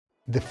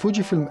The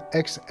FUJIFILM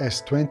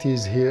X-S20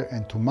 is here,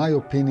 and to my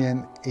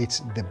opinion,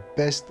 it's the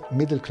best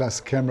middle-class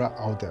camera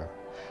out there.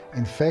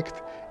 In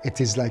fact,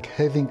 it is like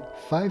having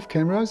 5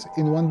 cameras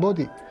in one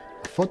body: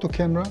 a photo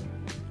camera,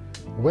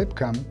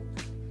 webcam,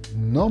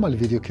 normal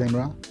video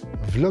camera,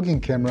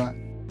 vlogging camera,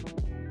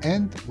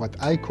 and what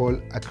I call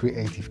a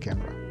creative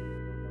camera.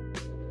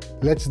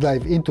 Let's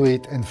dive into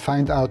it and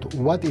find out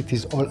what it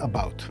is all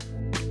about.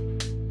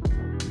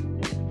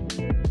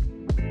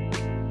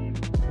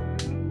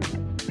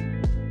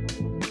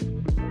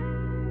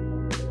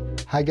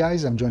 Hi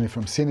guys, I'm Johnny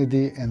from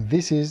CineD, and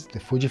this is the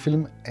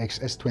FUJIFILM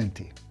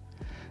X-S20.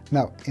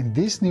 Now, in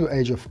this new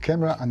age of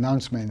camera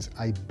announcements,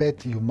 I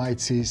bet you might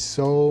see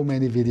so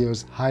many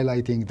videos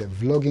highlighting the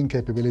vlogging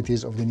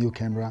capabilities of the new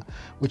camera,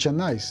 which are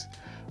nice.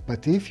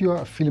 But if you are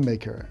a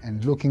filmmaker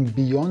and looking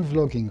beyond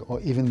vlogging or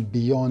even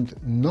beyond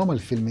normal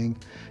filming,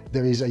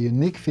 there is a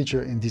unique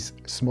feature in this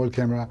small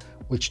camera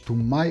which, to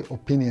my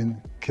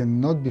opinion,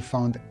 cannot be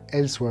found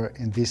elsewhere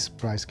in this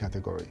price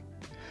category.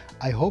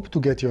 I hope to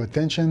get your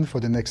attention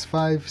for the next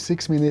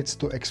 5-6 minutes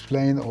to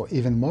explain, or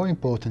even more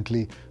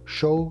importantly,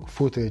 show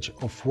footage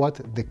of what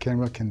the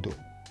camera can do.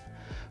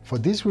 For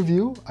this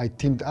review, I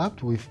teamed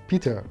up with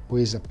Peter, who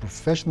is a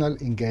professional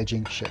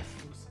engaging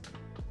chef.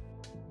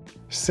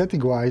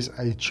 Setting-wise,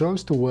 I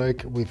chose to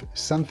work with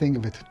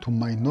something that, to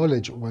my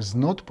knowledge, was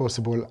not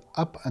possible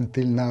up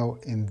until now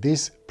in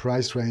this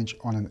price range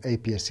on an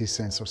APS-C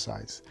sensor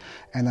size.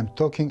 And I'm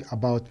talking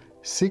about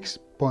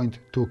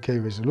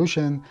 6.2K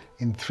resolution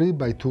in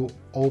 3:2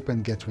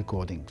 open get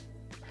recording.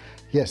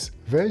 Yes,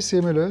 very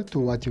similar to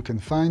what you can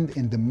find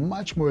in the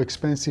much more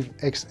expensive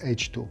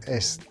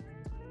X-H2S.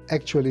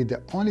 Actually,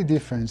 the only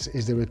difference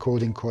is the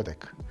recording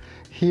codec.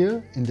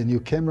 Here, in the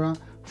new camera,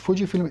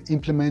 Fujifilm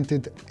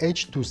implemented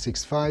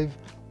H.265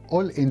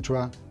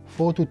 all-intra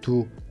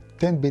 4:2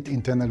 10-bit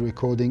internal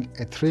recording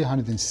at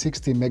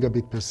 360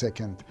 megabit per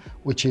second,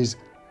 which is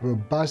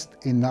robust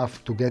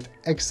enough to get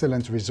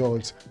excellent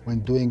results when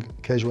doing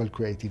casual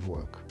creative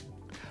work.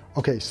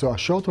 Okay, so a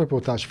short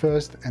reportage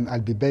first, and I'll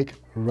be back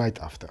right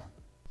after.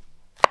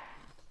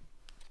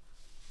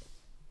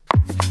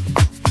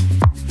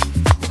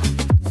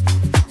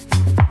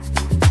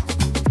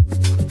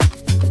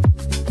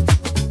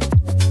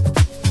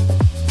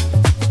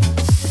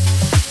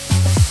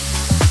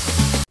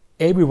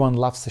 Everyone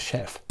loves the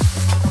chef.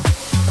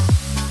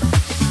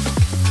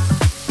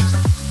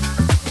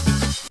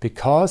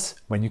 Because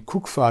when you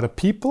cook for other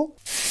people,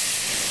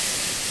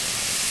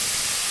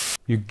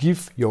 you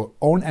give your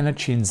own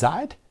energy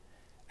inside,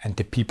 and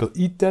the people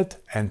eat that,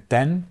 and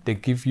then they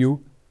give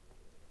you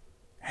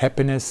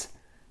happiness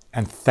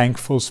and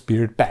thankful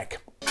spirit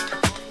back.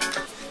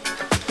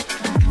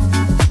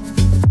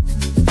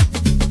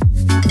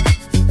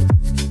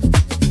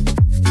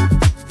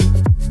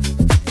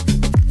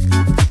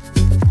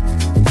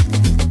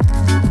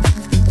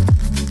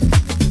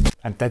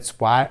 And that's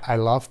why I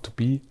love to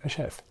be a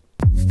chef.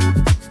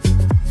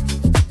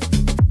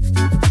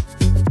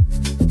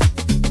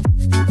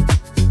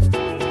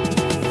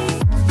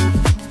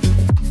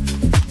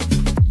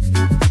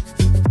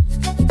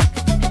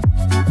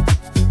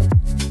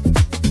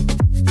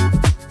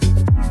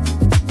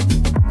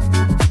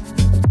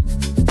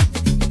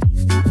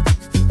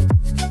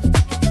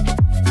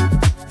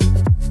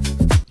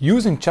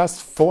 Using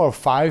just 4 or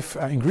 5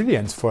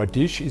 ingredients for a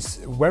dish is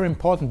very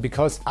important,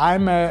 because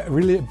I'm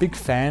really a big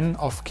fan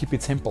of keep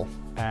it simple.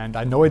 And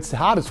I know it's the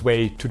hardest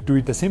way to do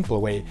it the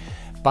simple way.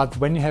 But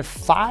when you have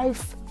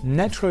 5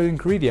 natural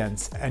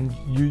ingredients and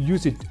you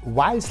use it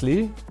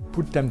wisely,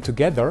 put them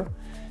together,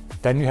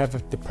 then you have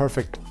the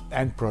perfect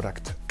end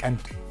product. And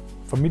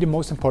for me, the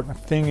most important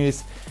thing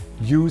is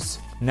use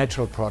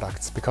natural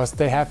products, because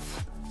they have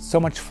so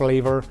much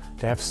flavor,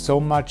 they have so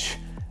much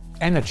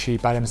energy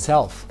by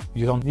themselves.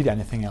 You don't need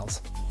anything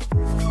else.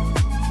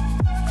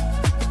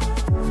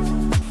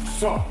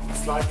 So,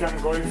 it's like I'm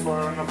going for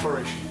an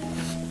operation.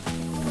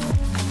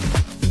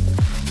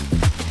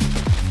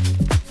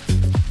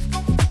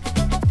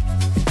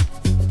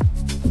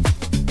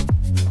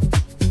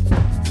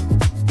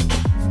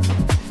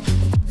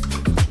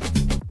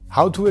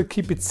 How do I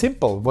keep it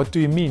simple? What do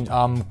you mean?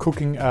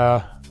 Cooking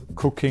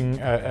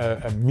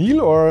a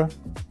meal, or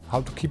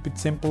how to keep it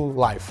simple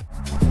live?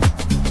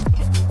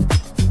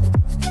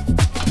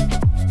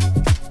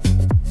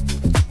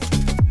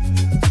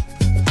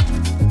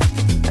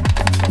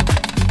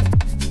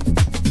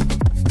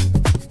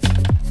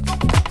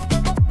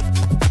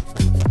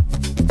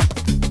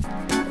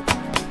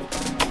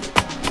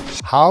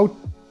 How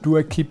do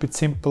I keep it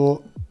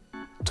simple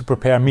to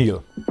prepare a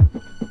meal?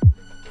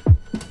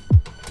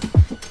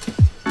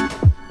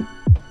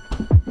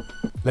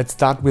 Let's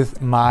start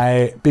with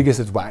my biggest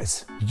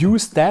advice.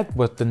 Use that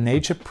what the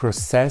nature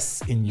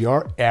process in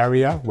your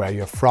area where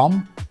you're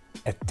from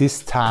at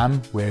this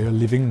time where you're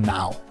living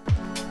now.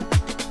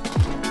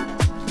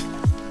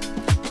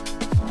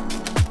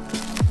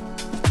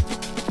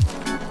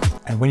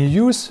 And when you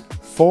use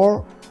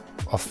 4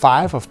 or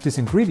 5 of these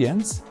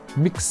ingredients,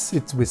 mix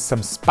it with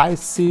some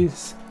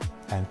spices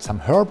and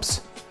some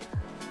herbs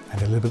and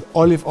a little bit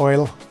olive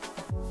oil,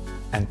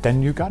 and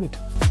then you got it.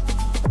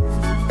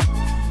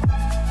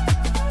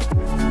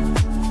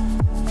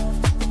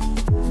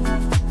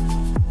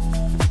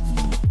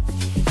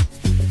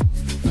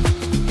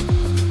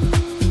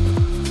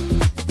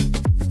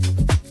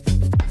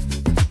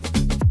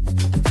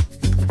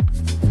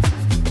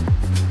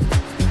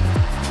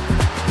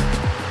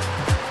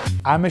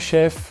 I'm a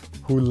chef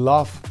who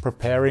loves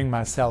preparing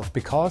myself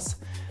because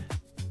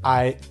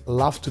I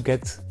love to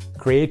get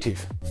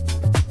creative.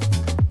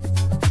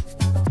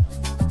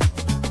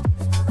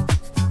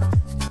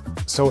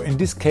 So in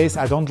this case,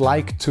 I don't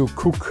like to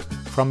cook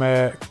from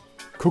a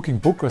cooking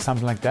book or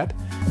something like that.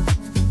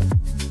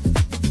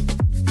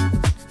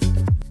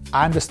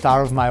 I'm the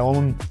star of my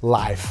own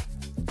life.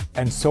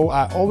 And so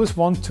I always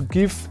want to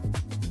give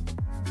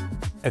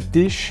a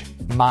dish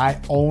my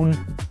own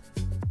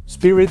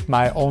spirit,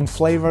 my own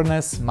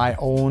flavorness, my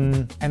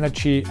own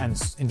energy, and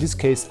in this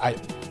case I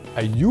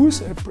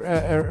use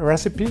a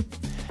recipe,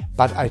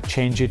 but I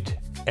change it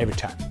every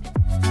time.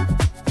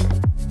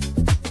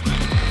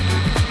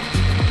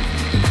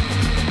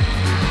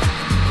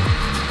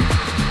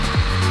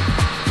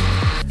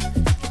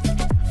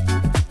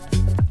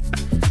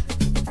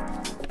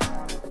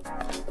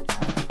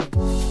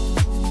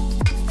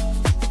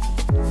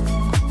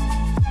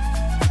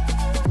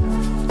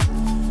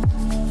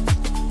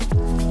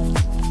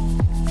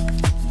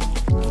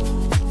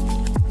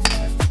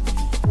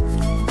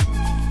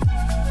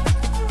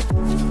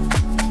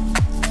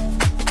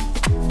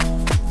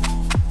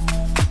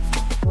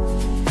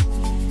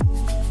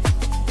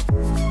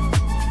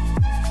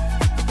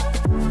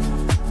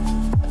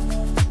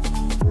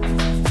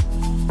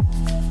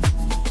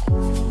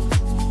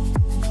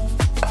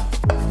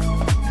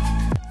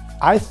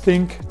 I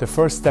think the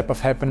first step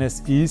of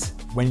happiness is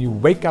when you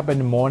wake up in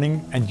the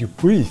morning and you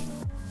breathe,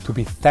 to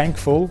be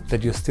thankful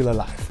that you're still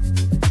alive.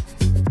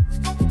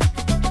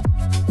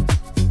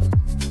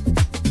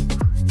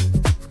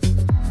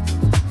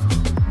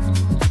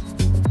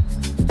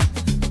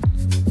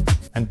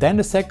 And then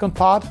the second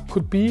part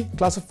could be a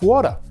glass of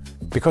water,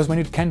 because when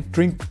you can't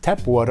drink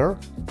tap water,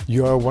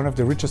 you are one of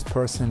the richest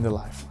person in the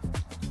life.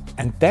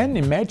 And then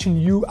imagine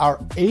you are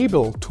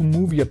able to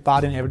move your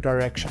body in every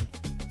direction.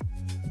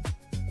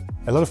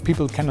 A lot of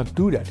people cannot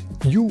do that.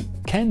 You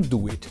can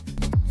do it.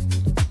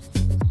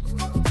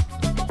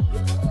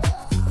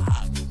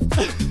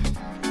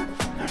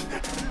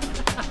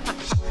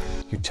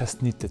 You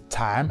just need the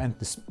time and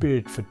the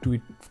spirit for do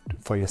it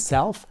for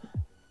yourself.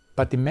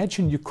 But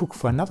imagine you cook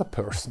for another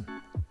person.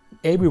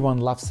 Everyone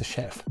loves the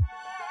chef.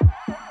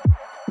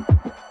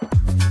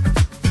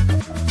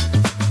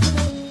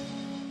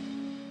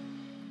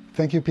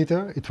 Thank you,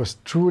 Peter. It was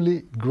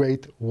truly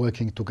great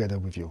working together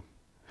with you.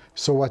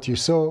 So what you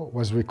saw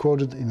was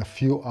recorded in a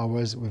few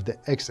hours with the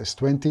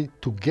X-S20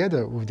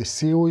 together with the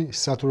Sirui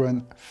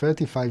Saturn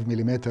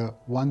 35mm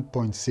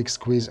 1.6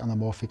 squeeze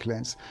anamorphic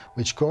lens,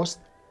 which cost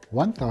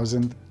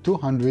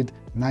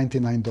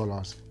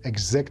 $1,299,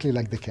 exactly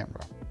like the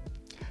camera.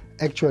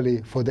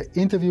 Actually, for the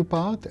interview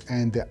part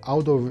and the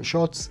outdoor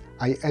shots,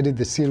 I added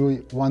the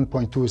Sirui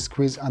 1.2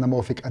 squeeze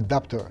anamorphic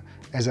adapter,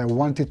 as I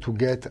wanted to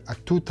get a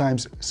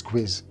 2x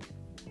squeeze.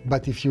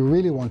 But if you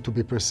really want to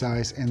be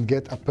precise and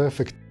get a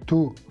perfect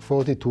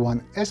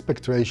 2:40:1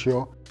 aspect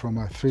ratio from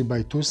a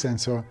 3x2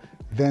 sensor,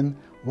 then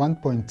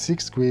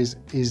 1.6 squeeze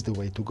is the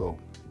way to go.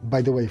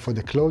 By the way, for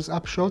the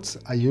close-up shots,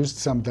 I used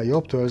some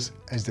diopters,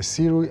 as the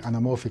Sirui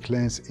anamorphic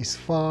lens is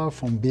far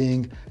from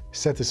being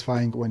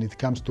satisfying when it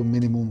comes to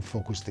minimum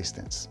focus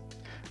distance.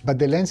 But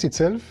the lens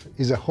itself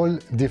is a whole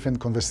different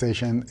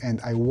conversation,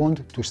 and I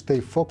want to stay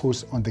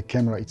focused on the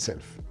camera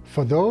itself.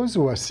 For those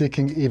who are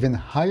seeking even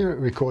higher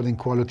recording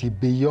quality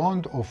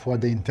beyond of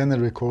what the internal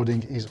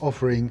recording is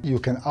offering, you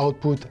can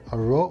output a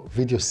raw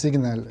video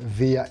signal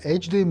via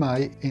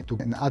HDMI into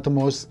an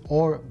Atomos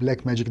or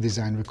Blackmagic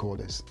Design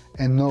recorders.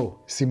 And no,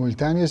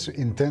 simultaneous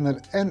internal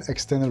and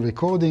external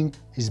recording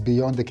is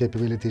beyond the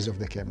capabilities of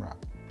the camera.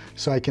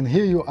 So I can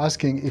hear you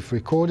asking if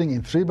recording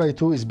in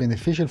 3x2 is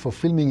beneficial for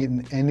filming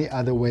in any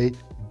other way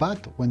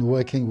but when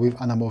working with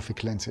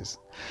anamorphic lenses.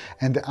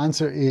 And the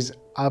answer is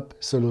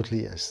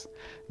absolutely yes.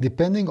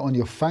 Depending on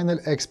your final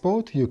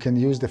export, you can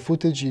use the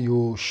footage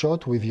you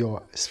shot with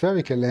your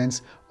spherical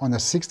lens on a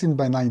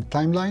 16:9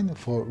 timeline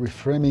for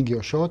reframing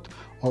your shot,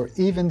 or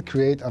even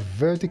create a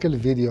vertical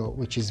video,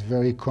 which is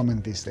very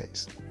common these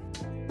days.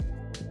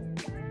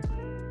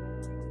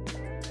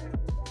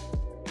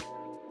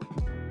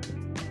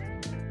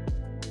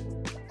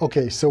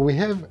 Okay, so we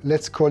have,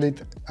 let's call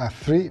it a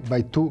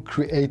 3x2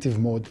 creative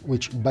mode,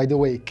 which by the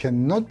way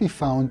cannot be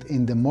found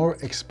in the more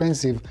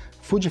expensive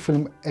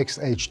FUJIFILM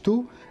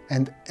X-H2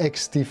 and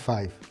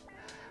X-T5.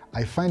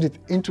 I find it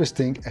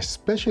interesting,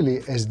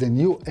 especially as the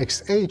new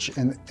XH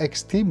and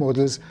XT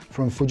models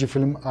from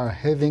FUJIFILM are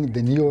having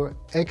the newer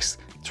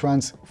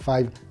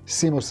X-Trans5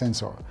 CMOS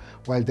sensor,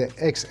 while the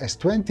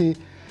X-S20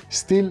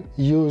 still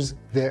use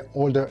the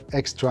older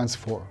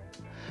X-Trans4.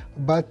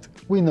 But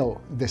we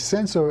know the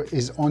sensor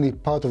is only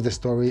part of the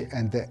story,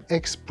 and the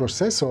X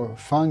processor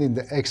found in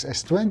the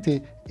X-S20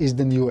 is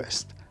the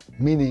newest,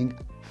 meaning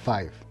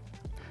 5.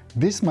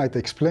 This might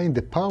explain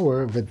the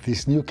power that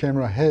this new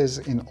camera has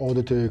in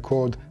order to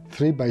record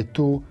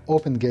 3x2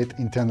 open gate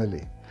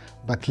internally,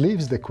 but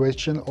leaves the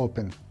question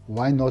open,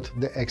 why not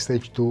the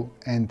X-Stage2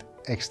 and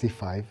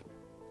X-T5?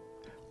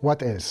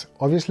 What else?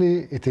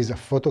 Obviously, it is a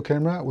photo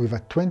camera with a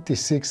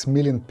 26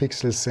 million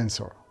pixel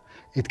sensor.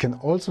 It can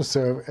also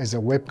serve as a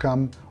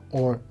webcam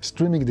or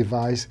streaming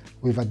device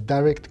with a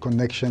direct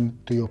connection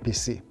to your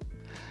PC.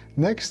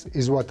 Next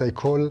is what I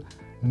call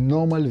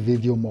normal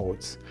video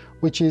modes,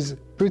 which is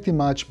pretty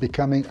much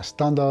becoming a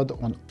standard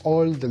on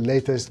all the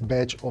latest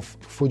batch of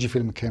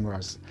Fujifilm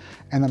cameras.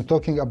 And I'm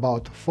talking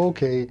about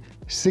 4K,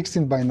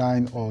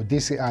 16:9 or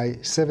DCI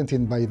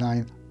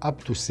 17:9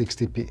 up to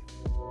 60p.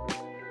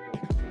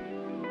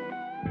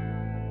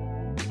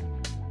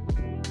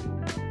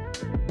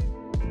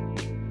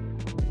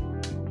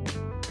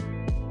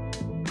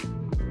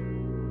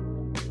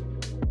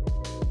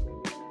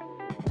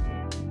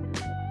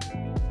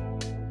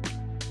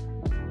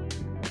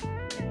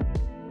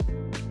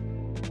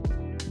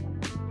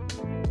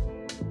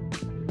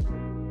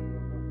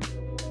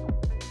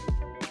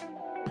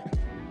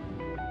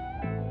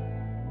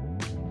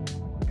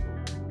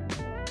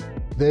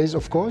 There is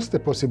of course the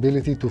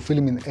possibility to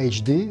film in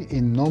HD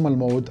in normal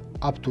mode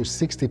up to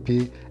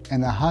 60p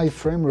and a high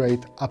frame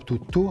rate up to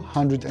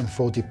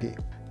 240p.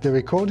 The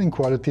recording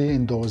quality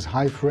in those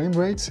high frame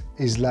rates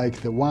is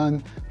like the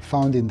one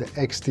found in the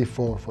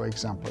X-T4, for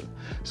example.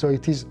 So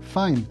it is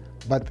fine,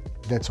 but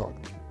that's all.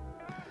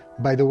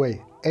 By the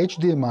way,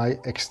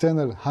 HDMI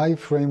external high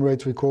frame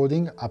rate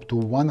recording up to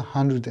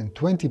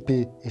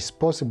 120p is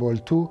possible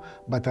too,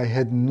 but I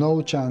had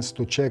no chance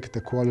to check the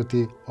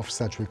quality of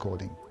such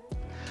recording.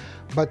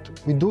 But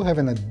we do have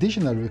an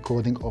additional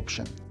recording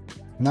option.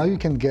 Now you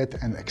can get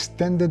an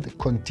extended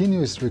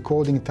continuous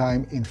recording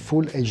time in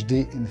Full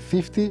HD in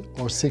 50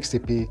 or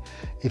 60p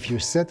if you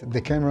set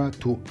the camera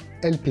to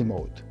LP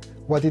mode.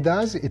 What it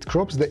does, it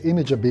crops the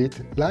image a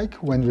bit, like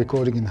when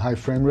recording in high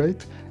frame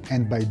rate,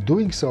 and by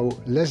doing so,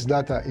 less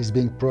data is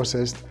being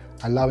processed,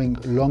 allowing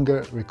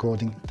longer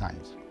recording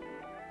times.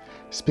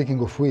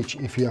 Speaking of which,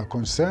 if you are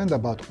concerned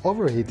about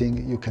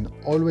overheating, you can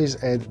always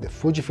add the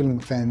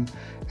Fujifilm fan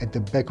at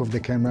the back of the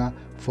camera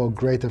for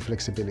greater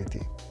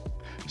flexibility.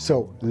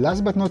 So,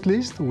 last but not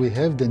least, we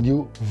have the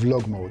new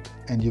vlog mode,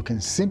 and you can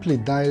simply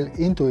dial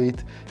into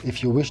it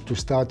if you wish to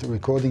start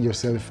recording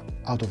yourself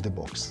out of the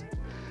box.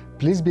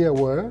 Please be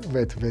aware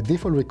that the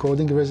default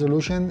recording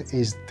resolution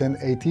is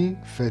 1080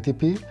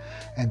 30p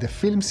and the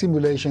film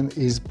simulation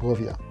is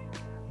Provia.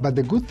 But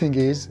the good thing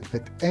is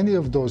that any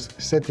of those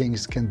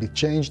settings can be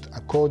changed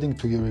according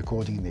to your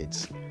recording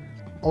needs.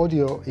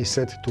 Audio is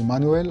set to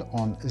manual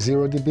on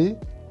 0 dB,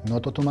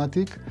 not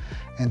automatic,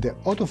 and the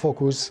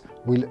autofocus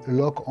will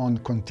lock on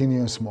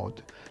continuous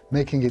mode,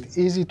 making it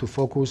easy to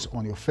focus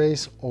on your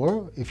face,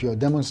 or if you are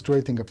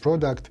demonstrating a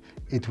product,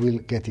 it will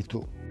get it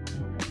too.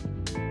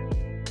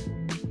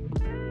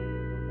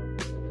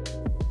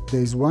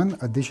 There is one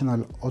additional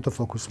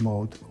autofocus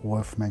mode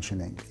worth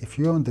mentioning. If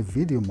you're on the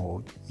video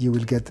mode, you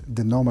will get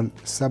the normal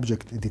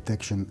subject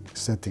detection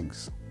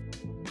settings.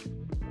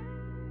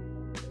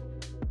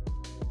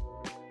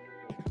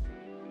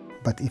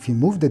 But if you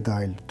move the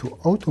dial to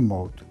auto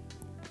mode,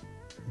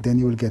 then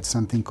you will get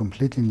something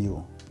completely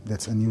new.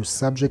 That's a new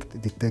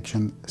subject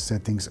detection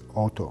settings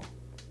auto.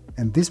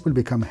 And this will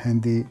become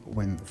handy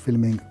when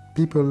filming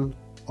people,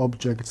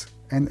 objects,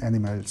 and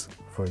animals,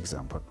 for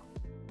example.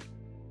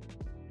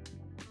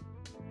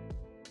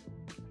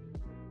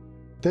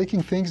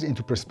 Taking things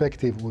into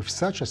perspective with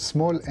such a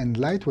small and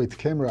lightweight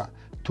camera,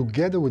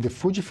 together with the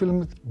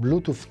Fujifilm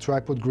Bluetooth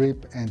tripod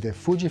grip and the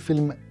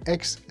Fujifilm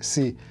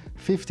X-C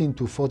 15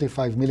 to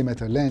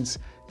 45mm lens,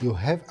 you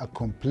have a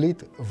complete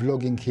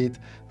vlogging kit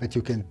that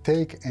you can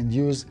take and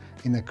use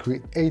in a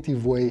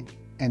creative way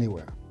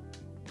anywhere.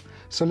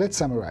 So let's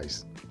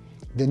summarize.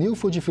 The new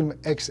Fujifilm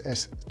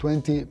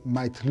X-S20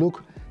 might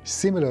look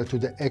similar to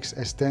the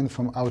X-S10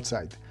 from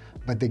outside,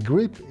 but the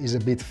grip is a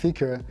bit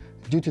thicker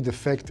due to the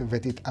fact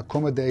that it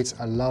accommodates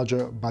a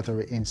larger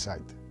battery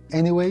inside.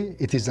 Anyway,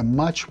 it is a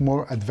much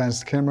more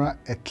advanced camera,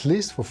 at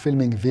least for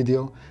filming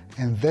video,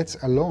 and that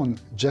alone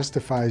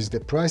justifies the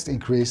price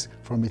increase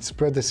from its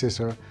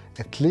predecessor,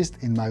 at least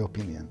in my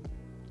opinion.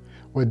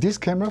 Where this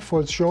camera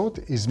falls short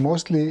is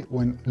mostly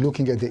when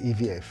looking at the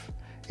EVF.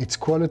 Its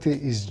quality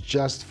is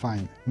just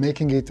fine,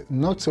 making it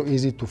not so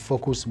easy to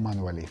focus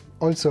manually.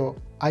 Also,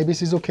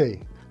 IBIS is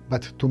okay,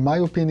 but to my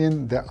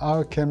opinion, there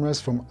are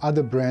cameras from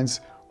other brands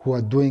who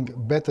are doing a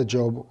better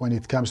job when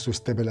it comes to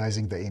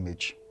stabilizing the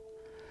image.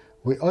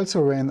 We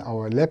also ran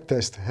our lab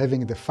test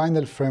having the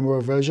final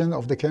firmware version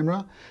of the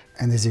camera,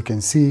 and as you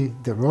can see,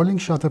 the rolling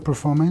shutter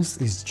performance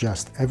is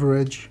just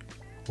average,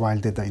 while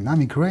the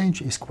dynamic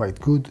range is quite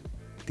good,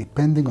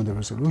 depending on the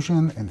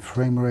resolution and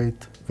frame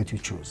rate that you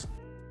choose.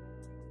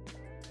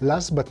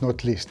 Last but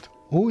not least,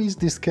 who is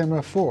this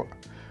camera for?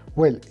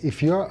 Well,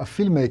 if you are a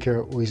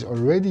filmmaker who is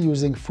already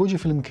using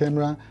Fujifilm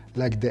camera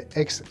like the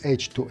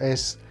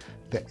X-H2S,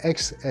 the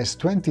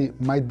X-S20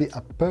 might be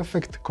a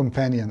perfect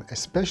companion,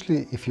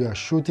 especially if you are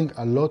shooting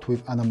a lot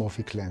with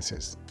anamorphic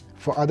lenses.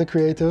 For other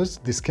creators,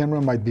 this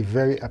camera might be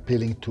very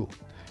appealing too.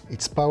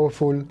 It's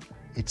powerful,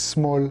 it's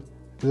small,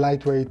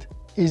 lightweight,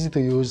 easy to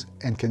use,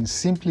 and can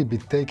simply be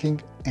taken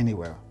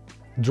anywhere.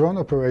 Drone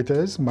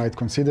operators might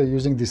consider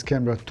using this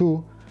camera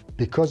too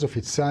because of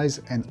its size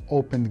and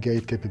open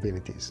gate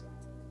capabilities.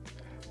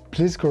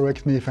 Please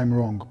correct me if I'm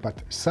wrong,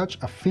 but such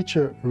a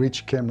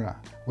feature-rich camera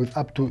with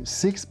up to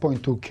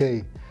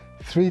 6.2K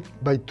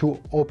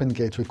 3x2 open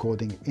gate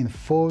recording in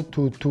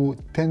 422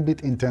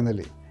 10-bit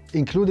internally,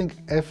 including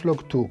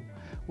F-Log2,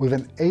 with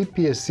an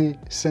APS-C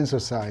sensor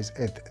size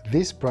at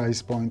this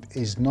price point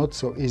is not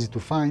so easy to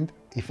find,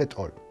 if at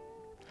all.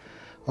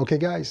 Okay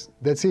guys,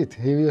 that's it,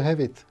 here you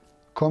have it.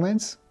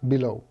 Comments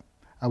below.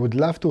 I would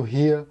love to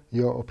hear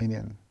your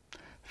opinion.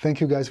 Thank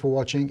you guys for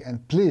watching,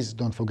 and please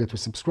don't forget to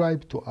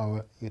subscribe to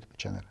our YouTube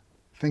channel.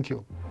 Thank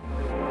you.